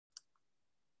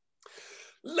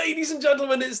Ladies and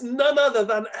gentlemen, it's none other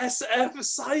than SF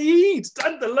Saeed,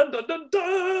 dun, dun, dun, dun, dun,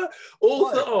 dun,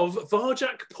 author of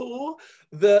Varjak Poor,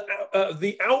 the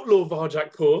Outlaw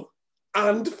Varjak Poor,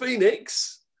 and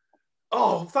Phoenix.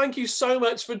 Oh, thank you so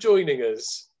much for joining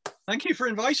us. Thank you for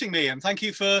inviting me, and thank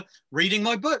you for reading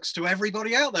my books to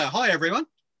everybody out there. Hi, everyone.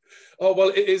 Oh, well,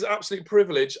 it is an absolute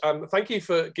privilege, and thank you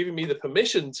for giving me the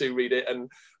permission to read it and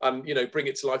you know, bring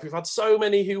it to life. We've had so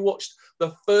many who watched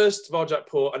the first Varjak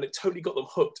Poor and it totally got them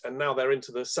hooked, and now they're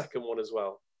into the second one as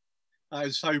well. That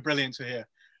is so brilliant to hear.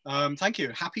 Thank you.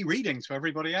 Happy reading to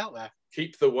everybody out there.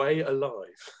 Keep the way alive.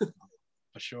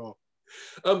 For sure.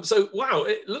 So, wow,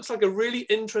 it looks like a really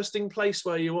interesting place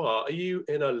where you are. Are you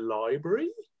in a library?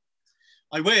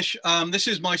 I wish. This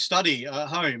is my study at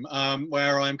home,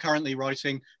 where I'm currently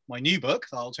writing my new book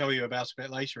that I'll tell you about a bit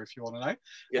later if you want to know.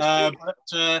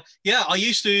 Yes, yeah, I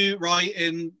used to write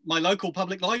in my local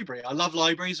public library. I love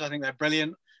libraries. I think they're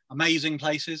brilliant, amazing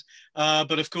places.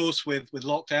 But of course, with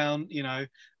lockdown, you know,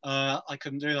 I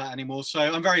couldn't do that anymore. So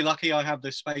I'm very lucky. I have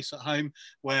this space at home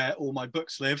where all my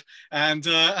books live, and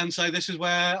so this is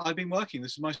where I've been working.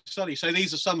 This is my study. So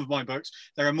these are some of my books.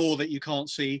 There are more that you can't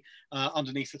see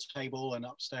underneath the table and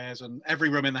upstairs, and every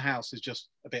room in the house is just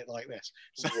a bit like this.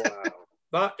 So. Wow,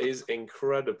 that is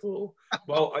incredible.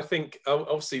 Well, I think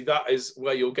obviously that is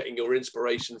where you're getting your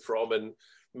inspiration from, and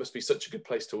it must be such a good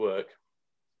place to work.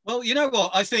 Well, you know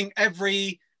what? I think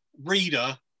every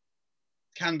reader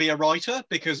can be a writer,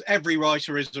 because every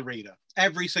writer is a reader.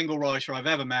 Every single writer I've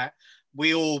ever met,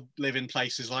 we all live in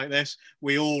places like this.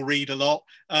 We all read a lot.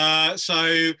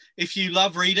 So if you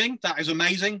love reading, that is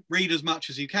amazing. Read as much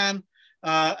as you can.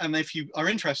 And if you are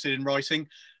interested in writing,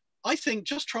 I think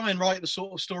just try and write the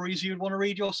sort of stories you'd want to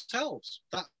read yourselves.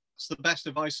 That's the best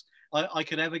advice I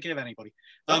could ever give anybody.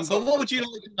 But what would you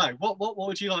like to know? What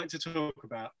would you like to talk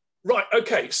about? Right,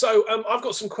 okay, so I've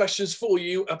got some questions for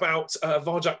you about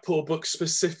Varjak Poor book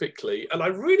specifically, and I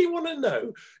really want to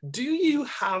know, do you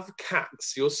have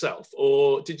cats yourself,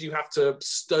 or did you have to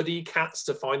study cats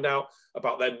to find out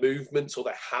about their movements or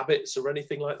their habits or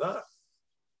anything like that?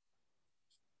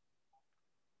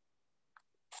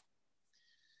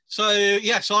 So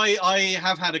yes, I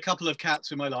have had a couple of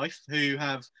cats in my life who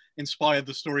have inspired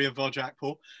the story of Varjak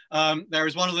Poor. There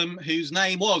is one of them whose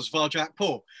name was Varjak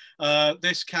Poor.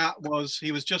 This cat was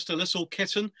just a little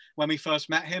kitten when we first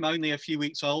met him, only a few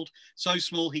weeks old, so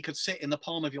small he could sit in the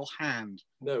palm of your hand.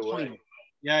 No way.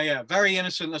 Yeah, very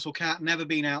innocent little cat, never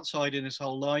been outside in his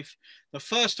whole life. The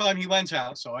first time he went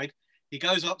outside, he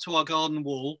goes up to our garden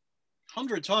wall,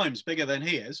 100 times bigger than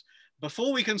he is.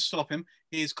 Before we can stop him,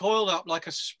 he's coiled up like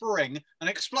a spring and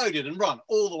exploded and run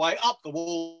all the way up the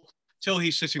wall till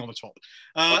he's sitting on the top.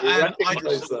 I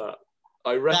recognise that.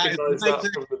 I recognise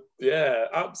that. Yeah,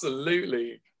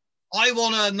 absolutely. I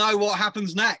want to know what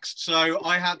happens next, so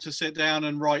I had to sit down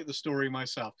and write the story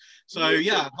myself. So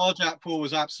yeah, Varjak Poor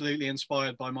was absolutely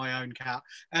inspired by my own cat,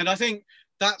 and I think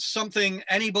that's something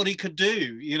anybody could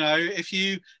do. You know, if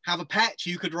you have a pet,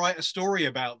 you could write a story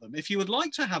about them. If you would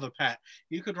like to have a pet,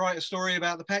 you could write a story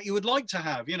about the pet you would like to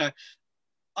have. You know,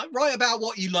 write about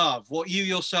what you love, what you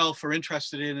yourself are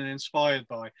interested in and inspired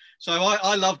by. So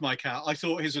I loved my cat. I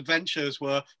thought his adventures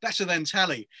were better than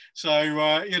telly. So,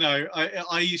 you know,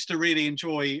 I used to really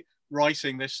enjoy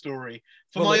writing this story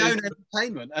for my own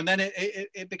entertainment. And then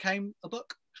it became a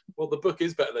book. Well, the book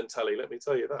is better than telly, let me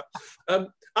tell you that.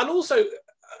 And also,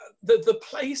 the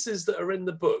places that are in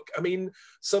the book, I mean,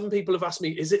 some people have asked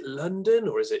me, is it London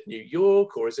or is it New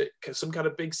York or is it some kind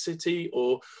of big city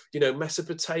or, you know,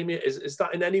 Mesopotamia? Is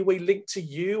that in any way linked to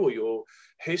you or your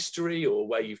history or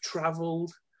where you've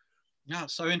traveled? Yeah,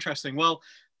 so interesting. Well,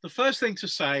 the first thing to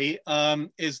say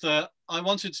is that I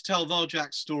wanted to tell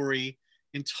Varjak's story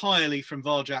entirely from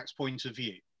Varjak's point of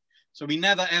view. So we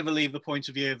never ever leave the point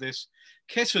of view of this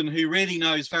kitten who really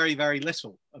knows very, very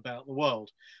little about the world.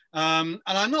 And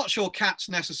I'm not sure cats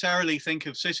necessarily think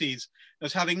of cities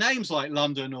as having names like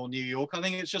London or New York. I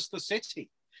think it's just the city.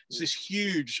 It's this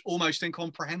huge, almost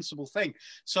incomprehensible thing.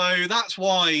 So that's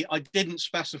why I didn't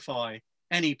specify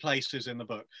any places in the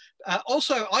book.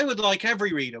 Also, I would like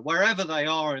every reader, wherever they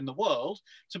are in the world,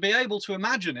 to be able to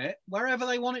imagine it wherever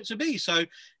they want it to be. So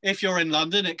if you're in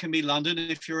London, it can be London.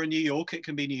 If you're in New York, it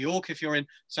can be New York. If you're in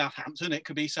Southampton, it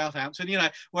could be Southampton. You know,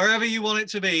 wherever you want it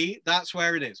to be, that's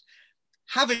where it is.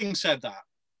 Having said that,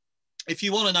 if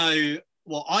you want to know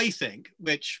what I think,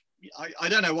 which I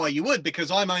don't know why you would,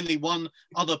 because I'm only one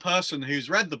other person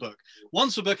who's read the book.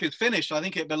 Once a book is finished, I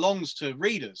think it belongs to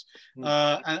readers,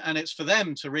 and it's for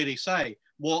them to really say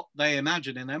what they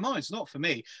imagine in their minds, not for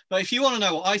me. But if you want to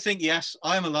know what I think, yes,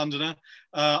 I am a Londoner.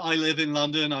 I live in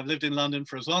London. I've lived in London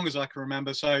for as long as I can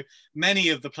remember. So many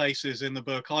of the places in the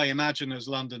book I imagine as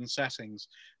London settings.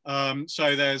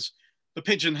 So there's the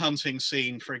pigeon hunting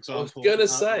scene, for example. I was gonna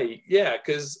say, yeah,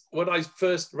 because when I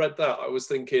first read that, I was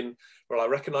thinking, well, I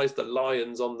recognised the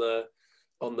lions on the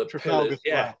Trafalgar pillars.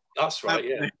 Square. Yeah, that's right.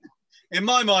 Yeah. In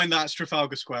my mind, that's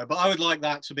Trafalgar Square, but I would like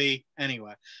that to be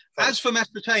anywhere. As for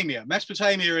Mesopotamia,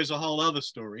 Mesopotamia is a whole other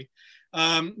story.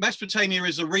 Mesopotamia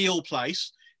is a real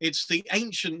place. It's the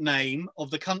ancient name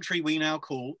of the country we now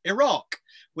call Iraq,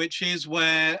 which is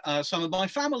where some of my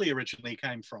family originally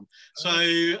came from.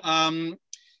 So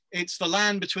it's the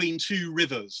land between two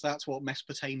rivers. That's what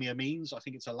Mesopotamia means. I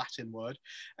think it's a Latin word.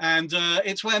 And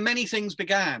it's where many things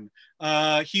began.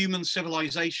 Human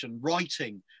civilization,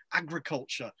 writing,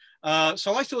 agriculture.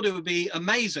 So I thought it would be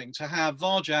amazing to have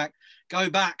Varjak go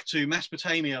back to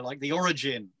Mesopotamia, like the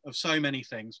origin of so many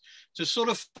things, to sort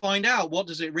of find out what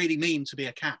does it really mean to be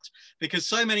a cat? Because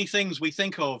so many things we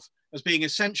think of as being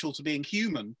essential to being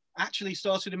human actually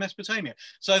started in Mesopotamia.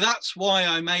 So that's why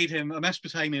I made him a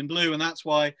Mesopotamian Blue, and that's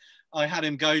why I had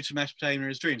him go to Mesopotamia in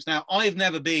his dreams. Now, I've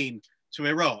never been to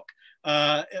Iraq.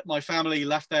 My family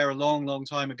left there a long, long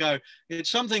time ago. It's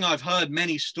something I've heard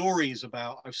many stories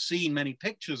about. I've seen many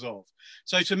pictures of.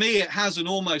 So to me, it has an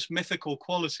almost mythical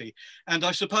quality. And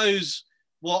I suppose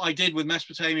what I did with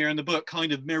Mesopotamia in the book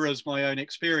kind of mirrors my own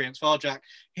experience. Varjak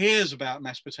hears about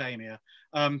Mesopotamia,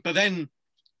 but then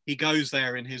he goes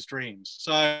there in his dreams.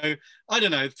 So I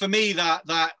don't know. For me,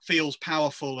 that feels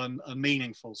powerful and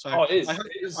meaningful. So Oh, it is. I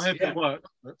hope it works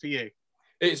for you.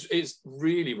 It's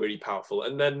really, really powerful.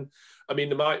 And then, I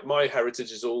mean, my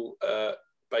heritage is all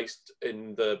based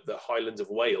in the Highlands of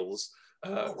Wales,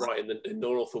 right in the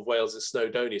north of Wales in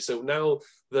Snowdonia. So now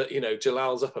that, you know,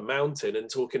 Jalal's up a mountain and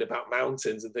talking about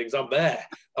mountains and things, I'm there.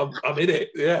 I'm in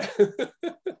it. Yeah.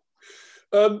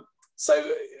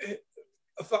 So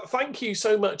thank you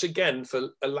so much again for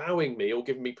allowing me or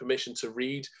giving me permission to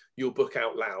read your book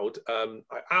out loud.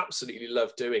 I absolutely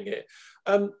love doing it.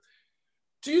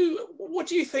 What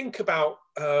do you think about,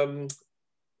 do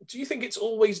you think it's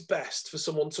always best for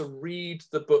someone to read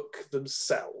the book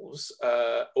themselves?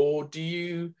 Or do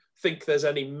you think there's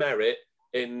any merit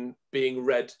in being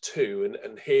read to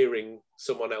and hearing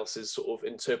someone else's sort of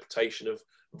interpretation of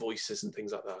voices and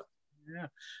things like that? Yeah,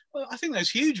 well, I think there's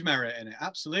huge merit in it.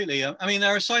 Absolutely. I mean,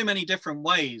 there are so many different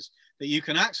ways that you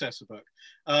can access a book.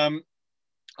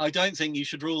 I don't think you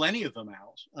should rule any of them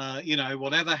out. You know,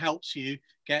 whatever helps you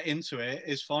get into it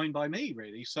is fine by me,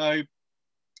 really. So,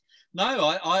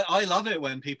 no, I love it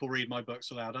when people read my books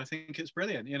aloud. I think it's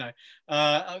brilliant. You know,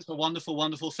 it's a wonderful,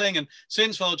 wonderful thing. And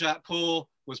since Varjak Poor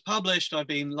was published, I've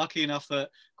been lucky enough that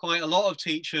quite a lot of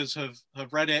teachers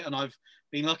have read it, and I've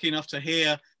been lucky enough to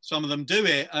hear some of them do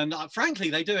it, and frankly,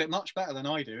 they do it much better than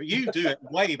I do. You do it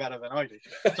way better than I do.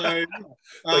 So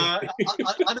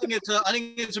I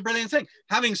think it's a brilliant thing.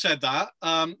 Having said that,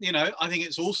 you know, I think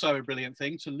it's also a brilliant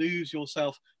thing to lose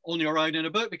yourself on your own in a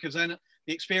book, because then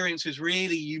the experience is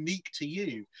really unique to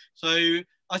you. So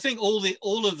I think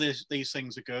all of these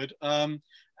things are good.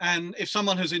 And if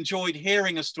someone has enjoyed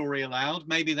hearing a story aloud,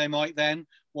 maybe they might then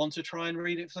want to try and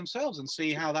read it for themselves and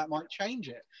see how that might change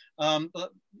it. But,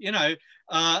 you know,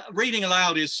 reading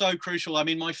aloud is so crucial. I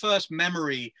mean, my first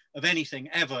memory of anything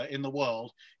ever in the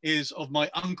world is of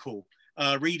my uncle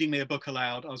reading me a book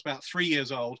aloud. I was about 3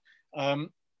 years old.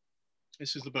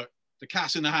 This is the book, The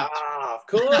Cat in the Hat. Ah, of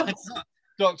course.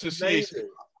 Dr. Seuss.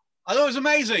 I thought it was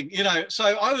amazing, you know. So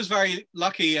I was very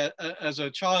lucky as a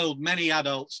child. Many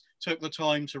adults took the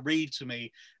time to read to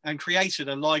me and created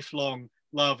a lifelong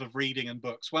love of reading and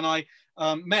books. When I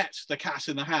met the Cat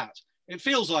in the Hat, it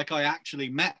feels like I actually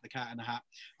met the Cat in the Hat.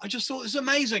 I just thought, this is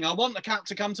amazing. I want the cat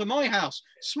to come to my house,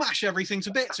 smash everything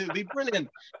to bits. It would be brilliant,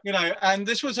 you know. And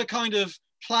this was a kind of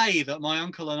play that my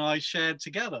uncle and I shared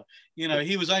together. You know,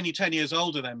 he was only 10 years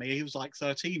older than me. He was like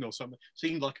 13 or something.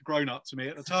 Seemed like a grown-up to me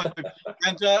at the time.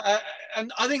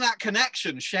 And I think that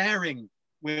connection, sharing,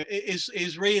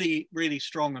 is really, really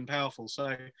strong and powerful. So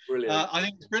I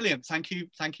think it's brilliant. Thank you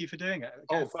for doing it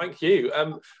again. Oh, thank you.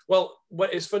 Well,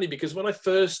 it's funny because when I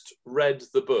first read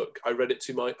the book, I read it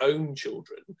to my own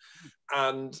children,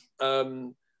 and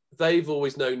they've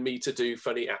always known me to do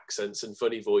funny accents and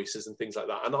funny voices and things like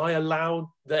that, and I allowed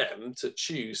them to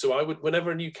choose. So I would,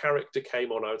 whenever a new character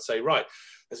came on, I would say, right,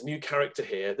 there's a new character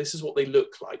here, this is what they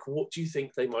look like, what do you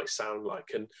think they might sound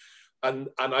like? And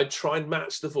I'd try and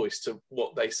match the voice to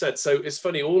what they said. So it's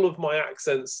funny, all of my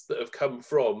accents that have come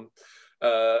from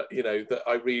you know, that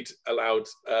I read aloud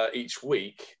each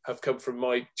week have come from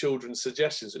my children's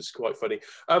suggestions. It's quite funny.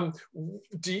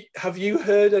 Have you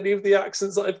heard any of the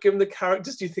accents that I've given the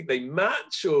characters? Do you think they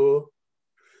match, or?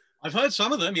 I've heard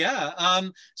some of them, yeah.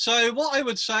 So what I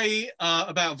would say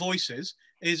about voices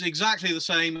is exactly the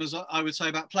same as I would say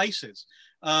about places,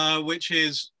 which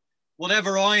is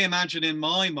whatever I imagine in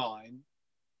my mind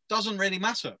doesn't really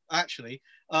matter, actually.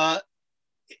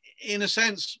 In a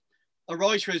sense, a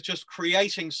writer is just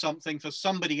creating something for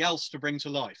somebody else to bring to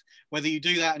life. Whether you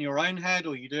do that in your own head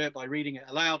or you do it by reading it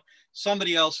aloud,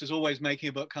 somebody else is always making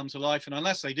a book come to life. And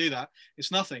unless they do that,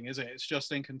 it's nothing, is it? It's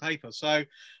just ink and paper. So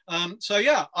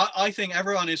yeah, I think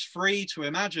everyone is free to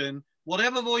imagine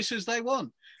whatever voices they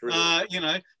want. You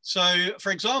know, so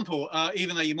for example,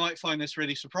 even though you might find this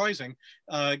really surprising,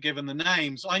 given the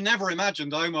names, I never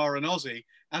imagined Omar and Ozzy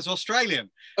as Australian.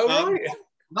 Oh, right.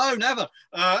 No, never.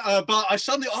 But I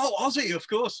suddenly, Ozzy, of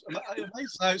course.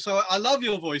 So I love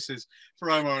your voices for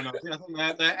Omar and Ozzy. I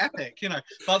think they're epic, you know.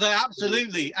 But they're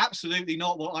absolutely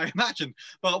not what I imagined.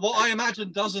 But what I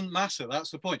imagined doesn't matter.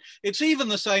 That's the point. It's even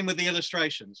the same with the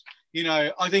illustrations. You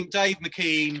know, I think Dave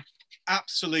McKean,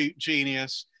 absolute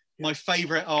genius, my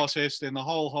favorite artist in the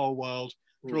whole world,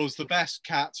 draws the best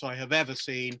cats I have ever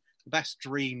seen, the best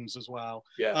dreams as well.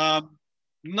 Yeah.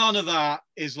 None of that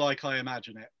is like I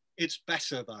imagine it. It's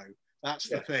better though. That's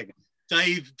the thing.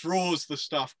 Dave draws the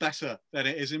stuff better than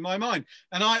it is in my mind.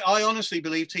 And I honestly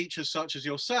believe teachers such as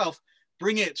yourself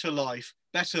bring it to life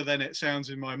better than it sounds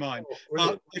in my mind.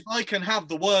 But if I can have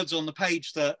the words on the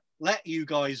page that let you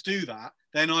guys do that,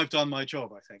 then I've done my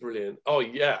job, I think. Brilliant. Oh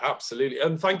yeah, absolutely.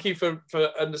 And thank you for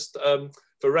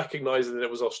recognising that it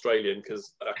was Australian,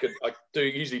 because I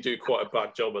usually do quite a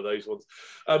bad job of those ones.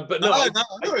 But no, I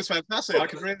know it's fantastic. I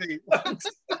can really.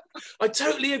 I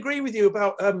totally agree with you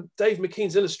about Dave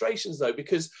McKean's illustrations, though,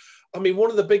 because I mean, one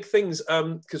of the big things,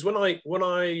 because when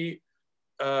I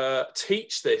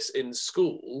teach this in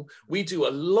school, we do a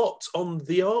lot on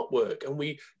the artwork, and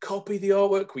we copy the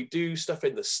artwork, we do stuff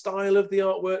in the style of the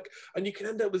artwork, and you can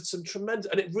end up with some tremendous,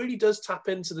 and it really does tap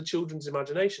into the children's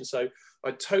imagination. So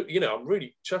I totally, you know, I'm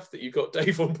really chuffed that you got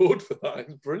Dave on board for that.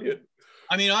 It's brilliant.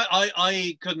 I mean,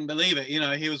 I couldn't believe it. You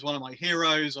know, he was one of my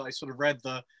heroes. I sort of read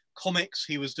the comics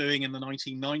he was doing in the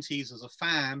 1990s as a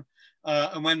fan.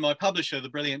 And when my publisher, the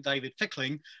brilliant David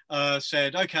Fickling,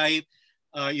 said, okay,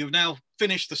 you've now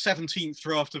finished the 17th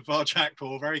draft of Varjak,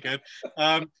 Paul, very good.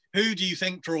 Who do you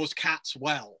think draws cats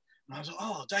well? And I was like,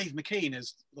 oh, Dave McKean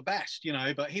is the best, you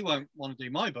know, but he won't want to do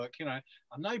my book, you know,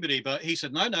 I'm nobody. But he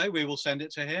said, no, we will send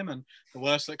it to him. And the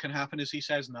worst that can happen is he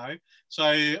says no.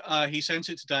 So he sent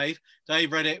it to Dave.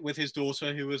 Dave read it with his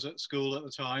daughter, who was at school at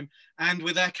the time, and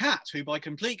with their cat, who by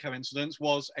complete coincidence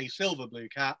was a silver blue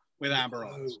cat with amber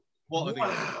eyes.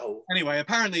 Wow. Anyway,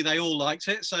 apparently they all liked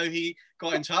it. So he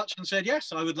got in touch and said,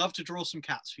 yes, I would love to draw some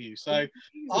cats for you. So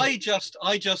I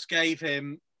just gave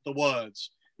him the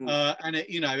words. And it,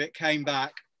 you know, it came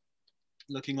back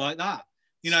looking like that.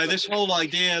 You know, this whole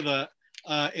idea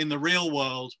that in the real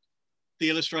world, the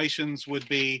illustrations would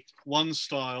be one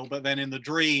style, but then in the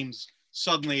dreams,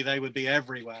 suddenly they would be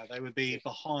everywhere. They would be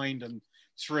behind and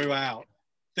throughout.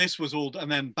 This was all,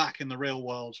 and then back in the real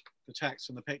world, the text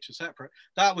and the picture separate.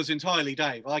 That was entirely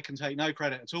Dave. I can take no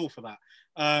credit at all for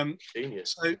that.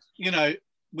 Genius. So, you know,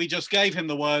 we just gave him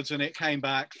the words and it came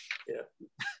back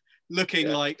looking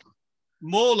like,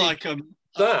 more like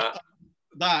that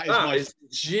is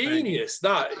genius.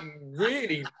 That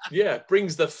really,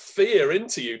 brings the fear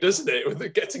into you, doesn't it? With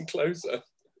it getting closer. And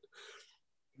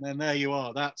then there you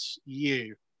are. That's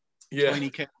you. Yeah. Tiny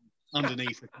kitten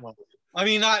underneath it. I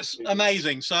mean, that's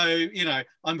amazing. So, you know,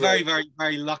 I'm very, very,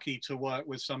 very lucky to work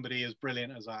with somebody as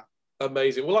brilliant as that.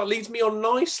 Amazing. Well, that leads me on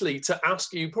nicely to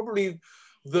ask you probably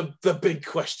the big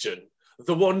question,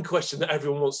 the one question that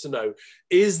everyone wants to know.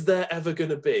 Is there ever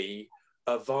going to be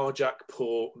a Varjak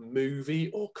Paw movie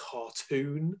or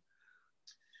cartoon?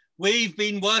 We've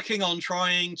been working on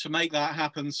trying to make that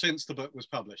happen since the book was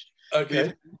published.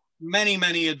 Okay. Many,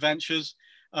 many adventures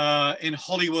in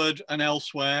Hollywood and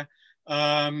elsewhere.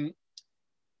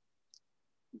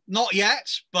 Not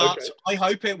yet, but I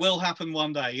hope it will happen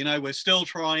one day. You know, we're still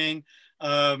trying.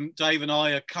 Dave and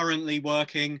I are currently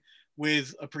working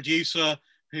with a producer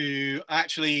who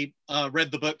actually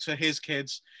read the book to his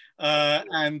kids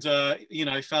and, you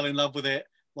know, fell in love with it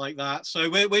like that. So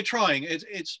we're trying.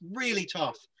 It's really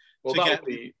tough. Well, that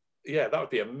would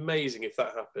be amazing if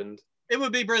that happened. It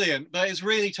would be brilliant, but it's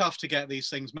really tough to get these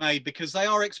things made because they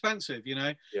are expensive, you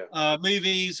know. Yeah.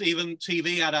 Movies, even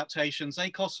TV adaptations, they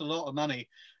cost a lot of money.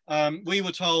 We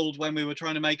were told when we were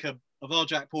trying to make a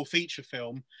Varjak Paw feature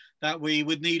film that we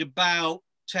would need about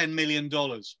 $10 million.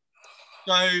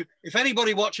 So if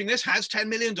anybody watching this has $10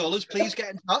 million, please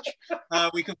get in touch.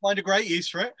 We can find a great use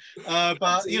for it.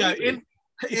 But, you know,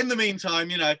 in the meantime,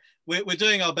 you know, we're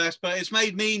doing our best, but it's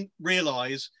made me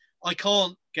realize I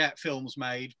can't get films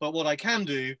made, but what I can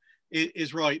do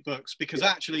is write books, because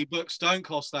actually books don't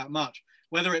cost that much,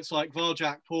 whether it's like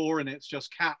Varjak Poor and it's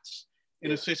just cats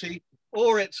in a city,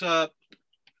 or it's a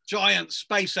giant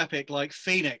space epic like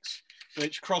Phoenix,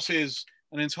 which crosses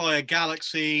an entire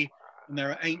galaxy and there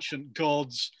are ancient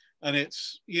gods and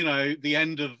it's, you know, the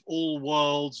end of all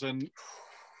worlds and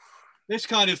this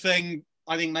kind of thing.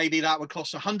 I think maybe that would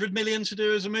cost 100 million to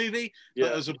do as a movie,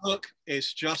 but as a book,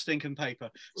 it's just ink and paper.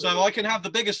 So I can have the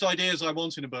biggest ideas I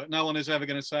want in a book. No one is ever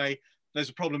going to say there's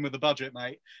a problem with the budget,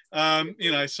 mate.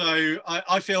 You know, so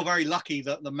I feel very lucky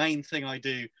that the main thing I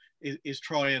do is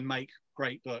try and make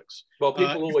great books. Well,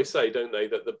 people always say, don't they,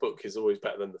 that the book is always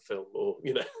better than the film, or,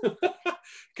 you know,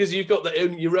 because you've got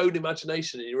your own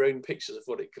imagination and your own pictures of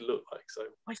what it could look like. So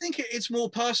I think it's more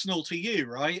personal to you,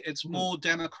 right? It's more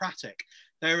democratic.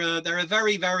 There are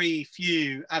very, very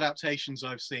few adaptations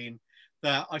I've seen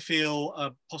that I feel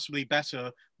are possibly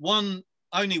better.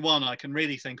 Only one I can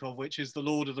really think of, which is the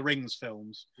Lord of the Rings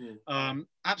films.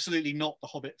 Absolutely not the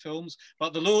Hobbit films,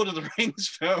 but the Lord of the Rings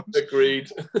films. Agreed.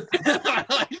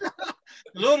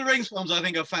 The Lord of the Rings films, I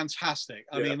think, are fantastic.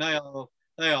 I mean,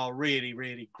 they are really,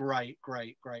 really great.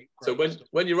 So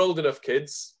when you're old enough,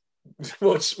 kids,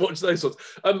 watch those ones.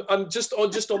 And just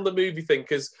on the movie thing,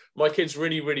 because my kids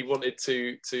really wanted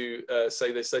to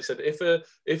say this. They said,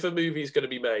 if a movie is going to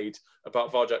be made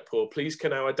about Varjak Poor, please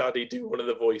can our daddy do one of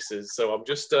the voices? So I'm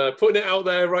just putting it out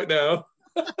there right now.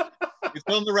 It's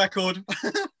on the record.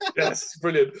 Yes,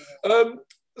 brilliant.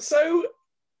 So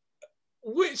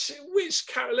which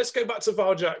character? Let's go back to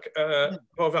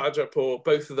Varjak Poor.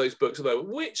 Both of those books, though.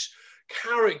 Which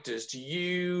characters do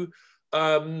you?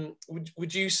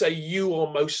 Would you say you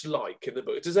are most like in the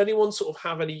book? Does anyone sort of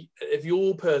have any of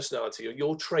your personality or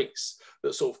your traits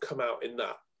that sort of come out in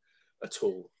that at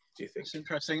all, do you think? It's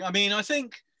interesting. I mean, I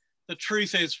think the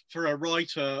truth is, for a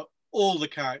writer, all the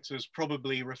characters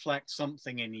probably reflect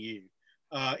something in you.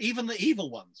 Even the evil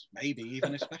ones, maybe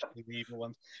even especially the evil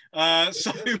ones.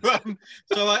 So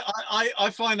I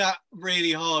find that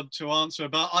really hard to answer,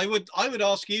 but I would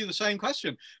ask you the same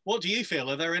question. What do you feel?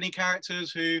 Are there any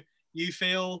characters who you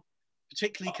feel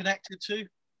particularly connected to?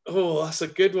 Oh, that's a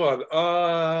good one.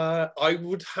 I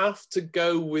would have to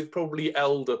go with probably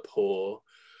Elder Poor,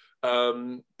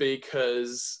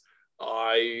 because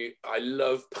I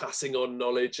love passing on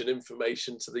knowledge and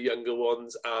information to the younger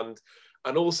ones,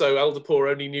 and also Elder Poor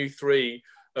only knew 3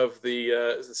 of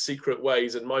the secret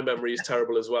ways, and my memory is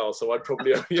terrible as well, so I'd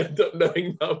probably only end up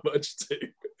knowing that much too.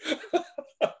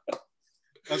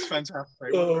 That's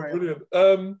fantastic. Oh, brilliant.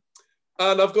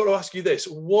 And I've got to ask you this: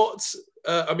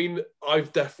 I mean,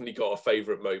 I've definitely got a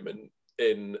favourite moment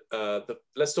in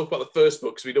let's talk about the first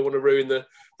book, because we don't want to ruin the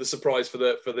surprise for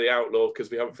the Outlaw,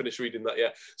 because we haven't finished reading that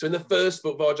yet. So in the first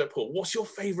book, Varjak Poor, what's your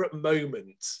favourite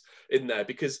moment in there?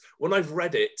 Because when I've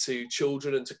read it to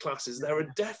children and to classes, there are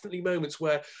definitely moments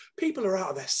where people are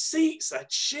out of their seats, they're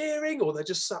cheering, or they're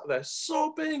just sat there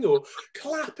sobbing or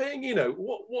clapping. You know,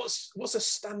 what's a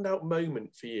standout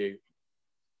moment for you?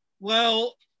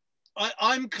 Well,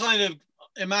 I'm kind of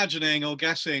imagining or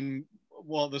guessing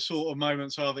what the sort of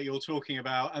moments are that you're talking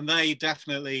about, and they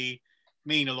definitely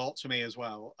mean a lot to me as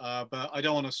well. But I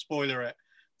don't want to spoiler it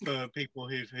for people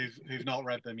who've not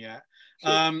read them yet.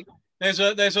 Sure. There's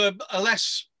a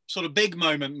less sort of big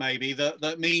moment maybe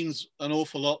that means an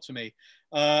awful lot to me,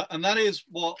 and that is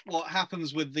what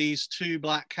happens with these 2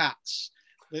 black cats.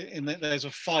 There's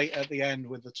a fight at the end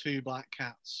with the 2 black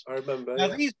cats. I remember.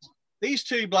 Now, these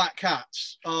 2 black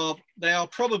cats are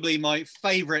probably my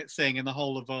favourite thing in the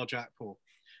whole of Varjak Poor,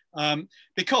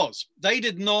 because they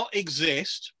did not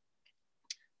exist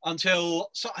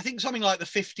until I think something like the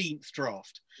 15th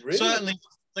draft. Really? Certainly,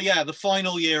 the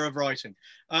final year of writing,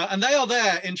 and they are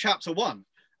there in chapter 1.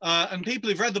 And people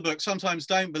who've read the book sometimes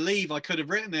don't believe I could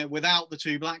have written it without the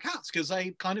 2 black cats, because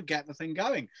they kind of get the thing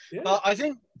going. Yeah. But I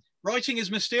think writing is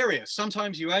mysterious.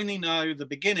 Sometimes you only know the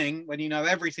beginning when you know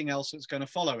everything else that's going to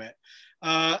follow it.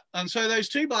 And so those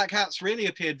 2 black cats really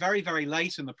appeared very, very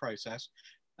late in the process.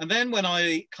 And then when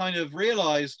I kind of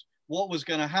realized what was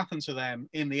going to happen to them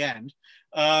in the end,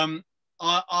 I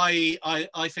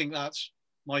think that's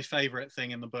my favorite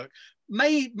thing in the book.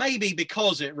 Maybe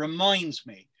because it reminds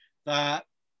me that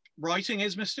writing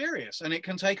is mysterious and it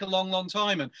can take a long, long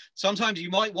time. And sometimes you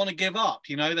might want to give up.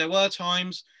 You know, there were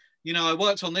times, you know, I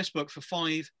worked on this book for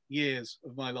 5 years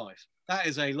of my life. That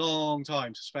is a long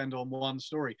time to spend on one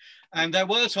story. And there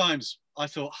were times I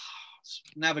thought, Cats,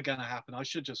 never going to happen. I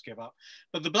should just give up.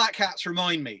 But the Black Cats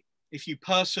remind me, if you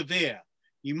persevere,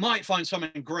 you might find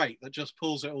something great that just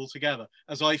pulls it all together,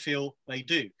 as I feel they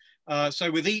do.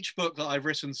 So with each book that I've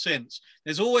written since,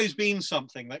 there's always been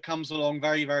something that comes along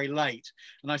very, very late.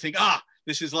 And I think,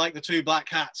 this is like the two Black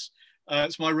Cats.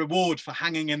 It's my reward for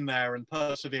hanging in there and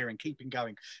persevering, keeping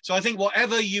going. So I think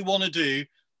whatever you want to do,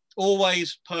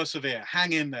 always persevere,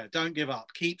 hang in there, don't give up,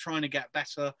 keep trying to get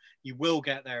better. You will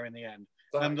get there in the end.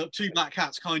 And the two Black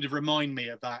Cats kind of remind me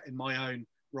of that in my own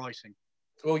writing.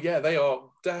 Well, yeah, they are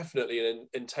definitely an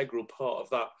integral part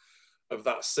of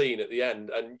that scene at the end,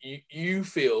 and you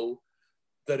feel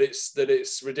that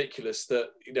it's ridiculous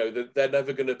that, you know, that they're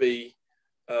never going to be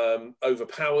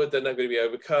overpowered, they're never going to be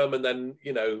overcome, and then,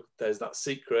 you know, there's that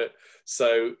secret.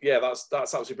 So yeah, that's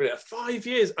absolutely brilliant. 5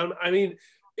 years, I mean,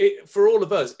 for all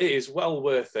of us, it is well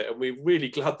worth it, and we're really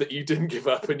glad that you didn't give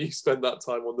up and you spent that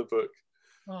time on the book.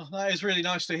 Oh, that is really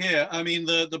nice to hear. I mean,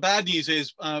 the bad news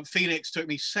is Phoenix took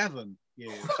me 7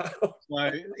 years.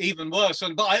 So even worse.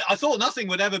 But I thought nothing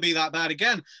would ever be that bad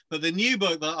again. But the new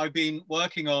book that I've been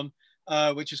working on,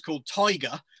 which is called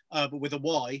Tyger, but with a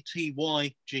Y,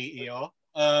 Tyger,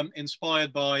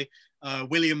 inspired by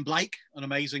William Blake, an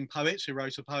amazing poet who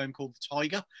wrote a poem called The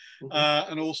Tyger,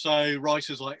 and also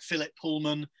writers like Philip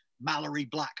Pullman, Mallory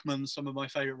Blackman, some of my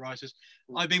favorite writers.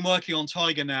 I've been working on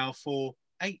Tyger now for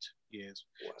 8 years.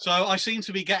 Wow. So I seem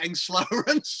to be getting slower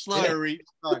and slower each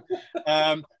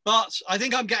time. But I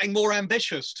think I'm getting more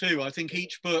ambitious too. I think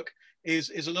each book is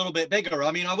a little bit bigger.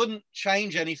 I mean, I wouldn't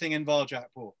change anything in Varjak,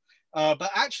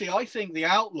 but actually I think The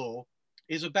Outlaw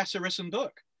is a better written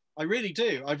book. I really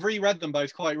do. I've reread them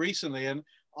both quite recently, and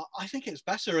I think it's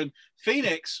better. And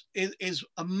Phoenix is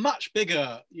a much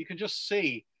bigger, you can just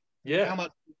see how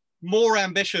much more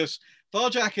ambitious.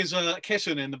 Varjak is a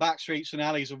kitten in the back streets and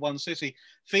alleys of one city.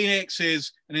 Phoenix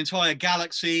is an entire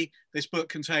galaxy. This book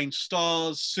contains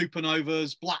stars,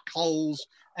 supernovas, black holes,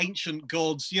 ancient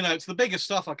gods. You know, it's the biggest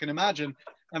stuff I can imagine.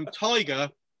 And Tyger,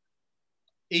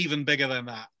 even bigger than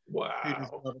that.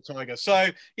 Wow. Tyger. So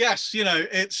yes, you know,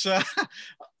 it's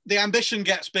the ambition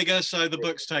gets bigger, so the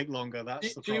books take longer.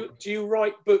 That's the problem. Do you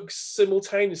write books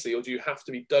simultaneously, or do you have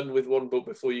to be done with one book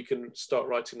before you can start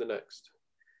writing the next?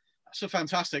 That's a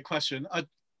fantastic question.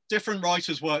 Different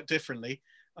writers work differently.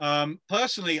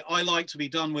 Personally, I like to be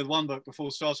done with one book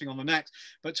before starting on the next,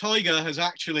 but Tyger has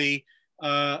actually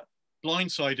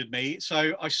blindsided me.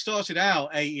 So I started out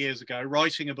 8 years ago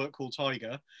writing a book called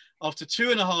Tyger. After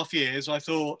 2.5 years, I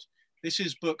thought, this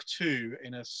is book 2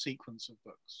 in a sequence of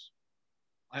books.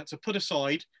 I had to put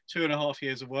aside 2.5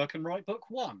 years of work and write book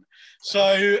 1.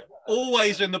 So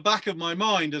always in the back of my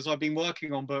mind, as I've been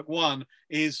working on book 1,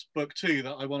 is book 2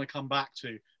 that I want to come back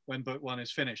to when book 1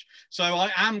 is finished. So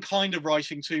I am kind of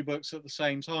writing 2 books at the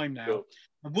same time now. Sure.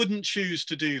 I wouldn't choose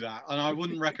to do that, and I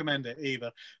wouldn't recommend it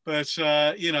either. But,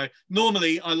 you know,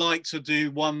 normally I like to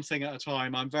do one thing at a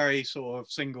time. I'm very sort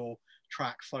of single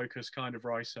track focus kind of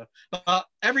writer, but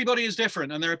everybody is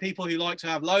different, and there are people who like to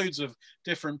have loads of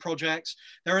different projects.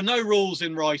 There are no rules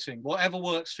in writing. Whatever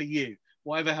works for you,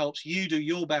 whatever helps you do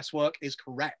your best work is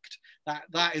correct.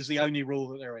 That is the only rule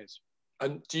that there is.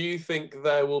 And do you think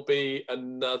there will be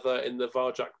another in the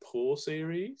Varjak Poor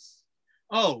series?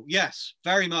 Oh yes,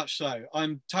 very much so.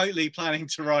 I'm totally planning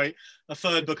to write a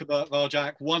 3rd book about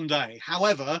Varjak one day.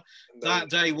 However, that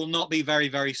day will not be very,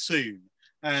 very soon.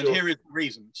 And here is the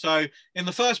reason. So in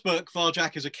the first book,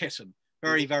 Varjak is a kitten,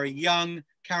 very, very young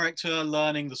character,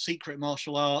 learning the secret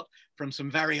martial art from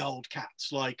some very old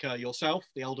cats like yourself,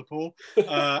 the elder Paul,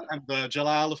 and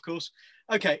Jalal, of course.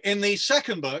 Okay, in the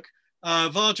second book,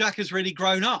 Varjak has really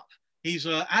grown up. He's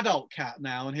an adult cat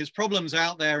now, and his problems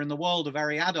out there in the world are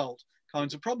very adult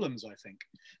kinds of problems, I think.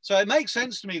 So it makes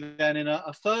sense to me then in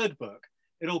a 3rd book,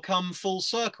 it'll come full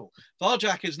circle.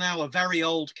 Varjak is now a very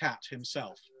old cat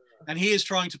himself, and he is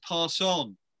trying to pass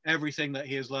on everything that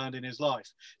he has learned in his life.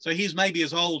 So he's maybe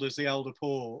as old as the elder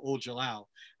Paul or Jalal,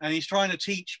 and he's trying to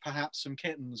teach perhaps some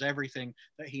kittens everything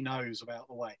that he knows about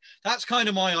the way. That's kind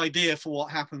of my idea for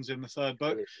what happens in the 3rd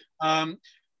book.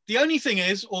 The only thing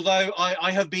is, although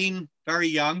I have been very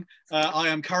young, I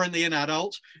am currently an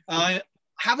adult, I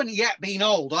haven't yet been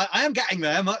old. I am getting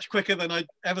there much quicker than I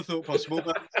ever thought possible,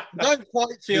 but I don't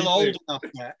quite feel old enough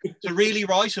yet to really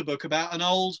write a book about an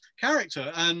old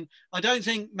character. And I don't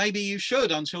think maybe you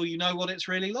should until you know what it's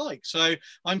really like. So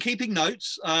I'm keeping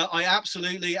notes. I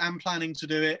absolutely am planning to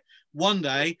do it one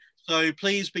day. So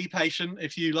please be patient.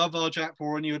 If you love Varjak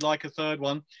and you would like a 3rd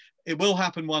one, it will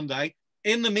happen one day.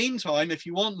 In the meantime, if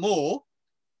you want more,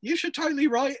 you should totally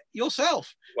write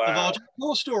yourself a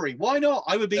Varjak story. Why not?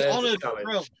 I would be honored.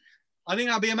 I think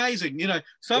that'd be amazing. You know,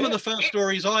 some of the first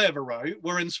stories I ever wrote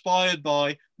were inspired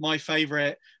by my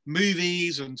favorite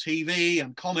movies and TV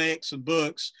and comics and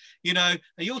books, you know,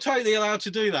 and you're totally allowed to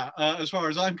do that as far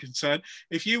as I'm concerned.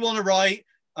 If you want to write,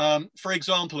 for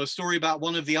example, a story about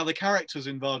one of the other characters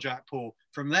in Varjak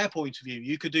from their point of view,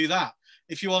 you could do that.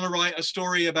 If you want to write a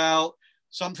story about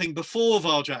something before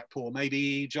Varjak,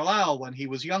 maybe Jalal when he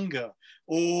was younger,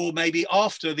 or maybe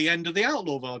after the end of the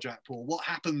Outlaw Varjak, what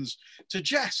happens to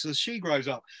Jess as she grows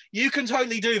up. You can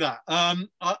totally do that.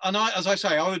 As I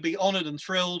say, I would be honored and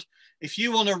thrilled. If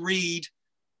you want to read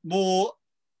more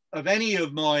of any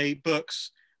of my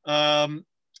books, write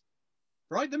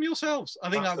them yourselves. I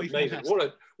think that would be amazing.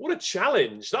 Fantastic. What a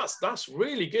challenge. That's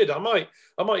really good. I might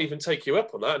even take you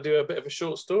up on that and do a bit of a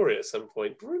short story at some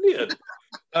point. Brilliant.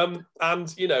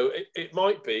 And you know, it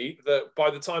might be that by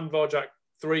the time Varjak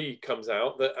 3 comes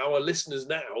out, that our listeners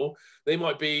now, they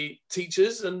might be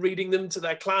teachers and reading them to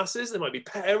their classes. They might be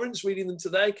parents reading them to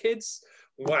their kids.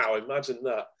 Wow, imagine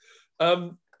that.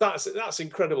 That's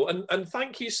incredible. And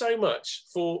thank you so much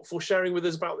for sharing with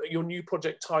us about your new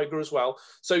project, Tiger, as well.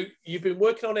 So you've been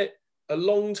working on it a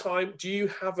long time. Do you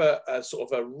have a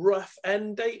sort of a rough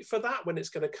end date for that, when it's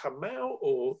going to come out,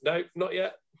 or no, not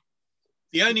yet?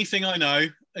 The only thing I know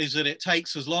is that it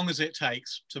takes as long as it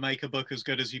takes to make a book as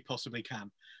good as you possibly can.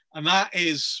 And that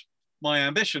is my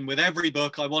ambition with every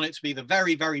book. I want it to be the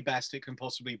very, very best it can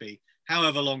possibly be,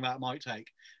 however long that might take,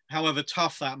 however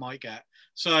tough that might get.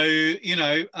 So, you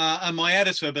know, and my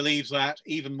editor believes that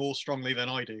even more strongly than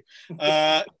I do.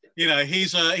 You know,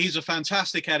 he's a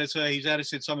fantastic editor. He's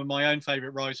edited some of my own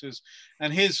favorite writers.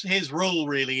 And his rule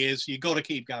really is you got to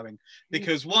keep going,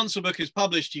 because once a book is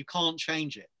published, you can't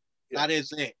change it. That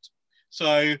is it.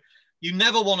 So you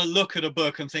never want to look at a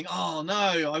book and think, oh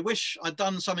no, I wish I'd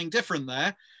done something different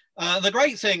there. The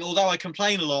great thing, although I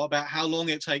complain a lot about how long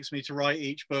it takes me to write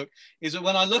each book, is that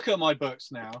when I look at my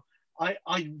books now,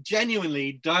 I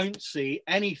genuinely don't see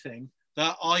anything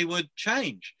that I would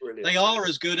change. Brilliant. They are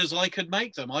as good as I could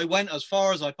make them. I went as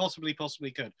far as I possibly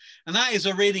could. And that is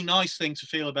a really nice thing to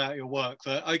feel about your work,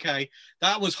 that, okay,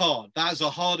 that was hard. That is the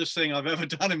hardest thing I've ever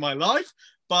done in my life,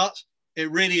 but it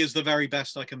really is the very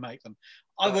best I can make them.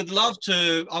 I would love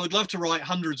to write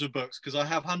hundreds of books, because I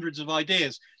have hundreds of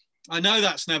ideas. I know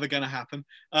that's never going to happen.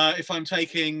 If I'm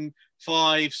taking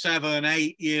 5, 7,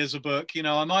 8 years a book, you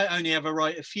know, I might only ever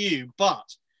write a few,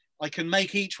 but I can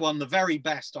make each one the very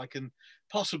best I can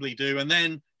possibly do. And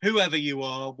then whoever you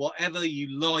are, whatever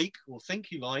you like or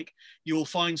think you like, you will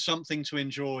find something to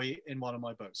enjoy in one of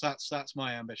my books. That's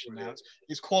my ambition now.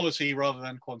 It's quality rather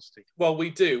than quantity. Well,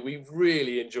 we do. We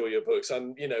really enjoy your books,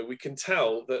 and you know, we can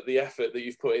tell that the effort that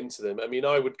you've put into them. I mean,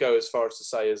 I would go as far as to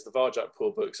say, as the Varjak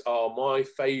books are my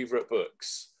favourite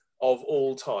books of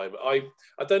all time. I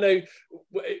don't know,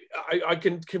 I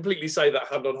can completely say that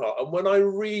hand on heart. And when I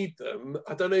read them,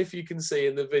 I don't know if you can see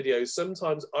in the videos,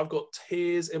 sometimes I've got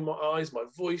tears in my eyes, my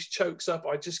voice chokes up,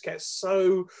 I just get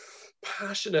so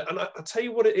passionate. And I tell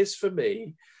you what it is for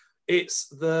me, it's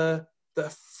the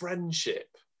friendship.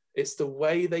 It's the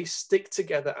way they stick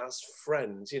together as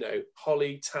friends. You know,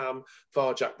 Holly, Tam,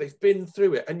 Varjak, they've been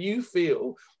through it, and you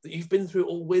feel that you've been through it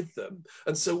all with them.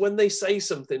 And so when they say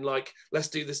something like, let's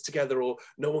do this together, or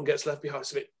no one gets left behind,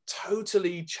 so it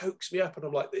totally chokes me up, and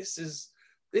I'm like, this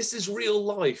is real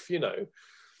life, you know.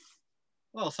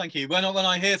 Well, thank you. When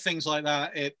I hear things like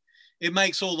that, it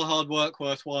makes all the hard work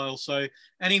worthwhile. So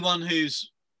anyone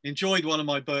who's enjoyed one of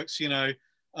my books, you know,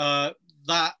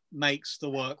 that makes the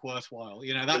work worthwhile.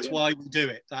 You know, that's why we do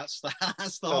it. That's the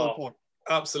whole point.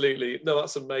 Absolutely. No,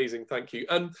 that's amazing. Thank you.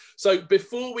 And so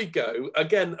before we go,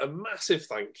 again, a massive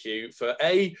thank you for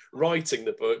A, writing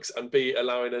the books, and B,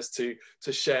 allowing us to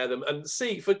share them, and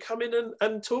C, for coming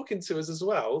and talking to us as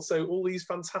well. So all these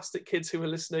fantastic kids who are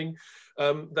listening,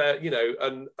 they're, you know,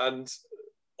 and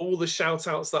all the shout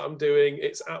outs that I'm doing,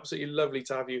 it's absolutely lovely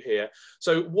to have you here.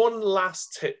 So one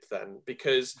last tip then,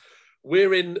 because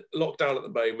we're in lockdown at the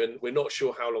moment. We're not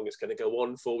sure how long it's going to go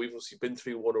on for. We've obviously been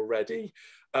through one already.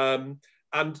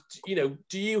 And, you know,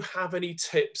 do you have any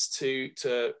tips to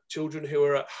children who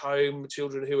are at home,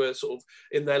 children who are sort of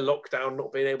in their lockdown,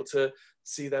 not being able to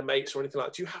see their mates or anything like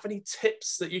that? Do you have any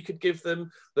tips that you could give them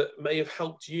that may have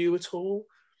helped you at all?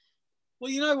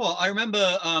 Well, you know what? I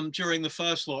remember during the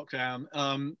first lockdown,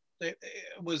 it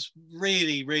was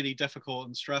really, really difficult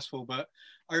and stressful. But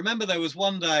I remember there was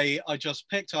one day I just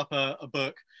picked up a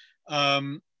book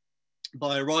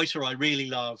by a writer I really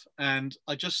love, and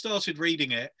I just started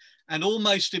reading it, and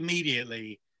almost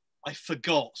immediately I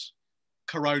forgot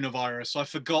coronavirus, I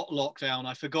forgot lockdown,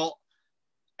 I forgot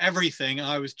everything.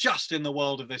 I was just in the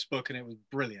world of this book, and it was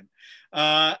brilliant.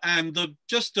 And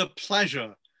just the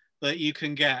pleasure that you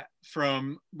can get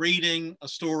from reading a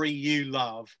story you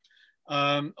love,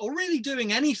 or really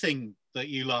doing anything that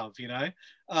you love, you know.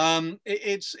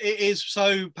 It is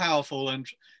so powerful and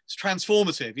it's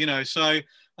transformative, you know. So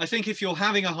I think if you're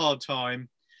having a hard time,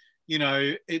 you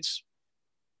know, it's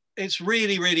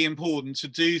really, really important to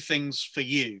do things for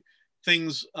you,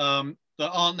 things that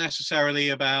aren't necessarily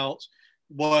about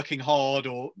working hard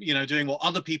or, you know, doing what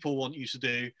other people want you to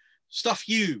do, stuff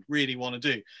you really want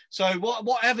to do. So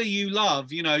whatever you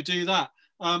love, you know, do that.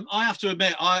 I have to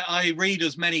admit, I read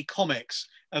as many comics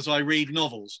as I read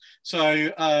novels.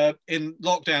 So in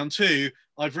lockdown 2,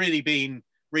 I've really been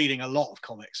reading a lot of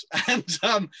comics, and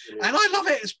I love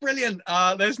it. It's brilliant.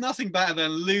 There's nothing better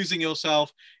than losing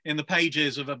yourself in the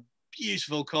pages of a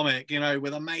beautiful comic, you know,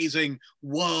 with amazing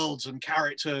worlds and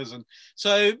characters. And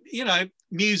so, you know,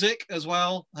 music as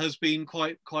well has been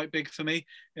quite big for me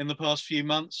in the past few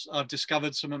months. I've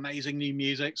discovered some amazing new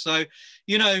music. So,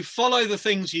 you know, follow the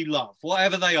things you love,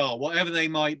 whatever they are, whatever they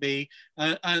might be,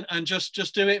 and just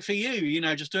do it for you, you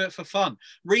know, just do it for fun.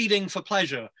 Reading for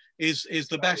pleasure is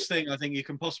the best thing I think you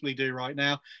can possibly do right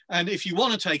now. And if you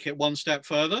want to take it one step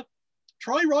further,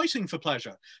 try writing for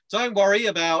pleasure. Don't worry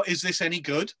about, is this any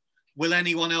good? Will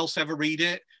anyone else ever read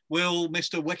it? Will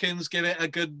Mr. Wickins give it a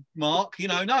good mark? You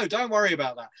know, no, don't worry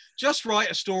about that. Just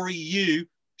write a story you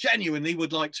genuinely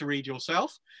would like to read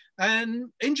yourself and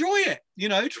enjoy it. You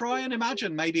know, try and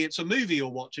imagine maybe it's a movie you're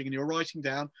watching and you're writing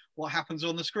down what happens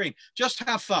on the screen. Just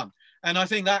have fun. And I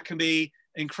think that can be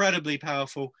incredibly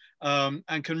powerful,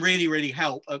 and can really, really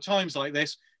help at times like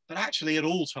this, but actually at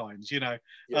all times, you know.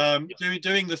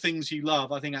 Doing the things you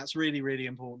love, I think that's really, really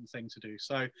important thing to do.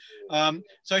 So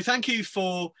so thank you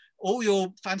for all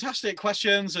your fantastic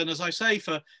questions, and as I say,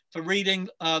 for reading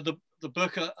the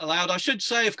book aloud. I should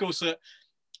say, of course, that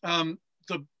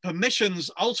the permissions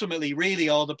ultimately really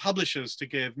are the publishers to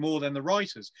give more than the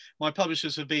writers. My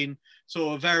publishers have been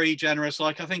sort of very generous,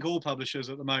 like I think all publishers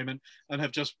at the moment, and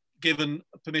have just given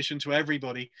permission to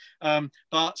everybody.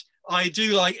 But I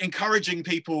do like encouraging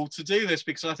people to do this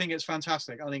because I think it's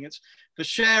fantastic. I think it's the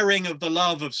sharing of the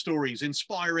love of stories,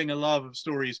 inspiring a love of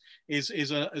stories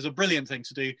is a brilliant thing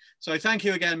to do. So thank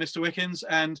you again, Mr. Wickins,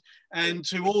 and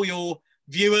to all your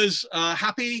viewers,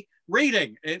 happy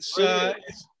reading. It's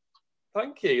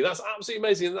thank you. That's absolutely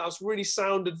amazing, and that's really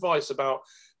sound advice about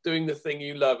doing the thing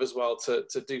you love as well, to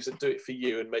do it for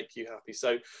you and make you happy.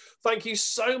 So thank you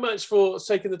so much for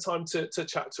taking the time to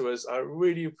chat to us. I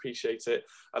really appreciate it,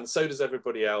 and so does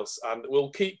everybody else. And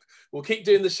we'll keep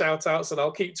doing the shout outs, and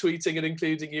I'll keep tweeting and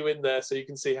including you in there so you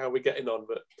can see how we're getting on.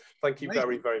 But thank you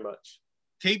very, very much.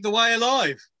 Keep the way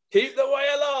alive. Keep the way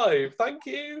alive. Thank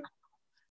you.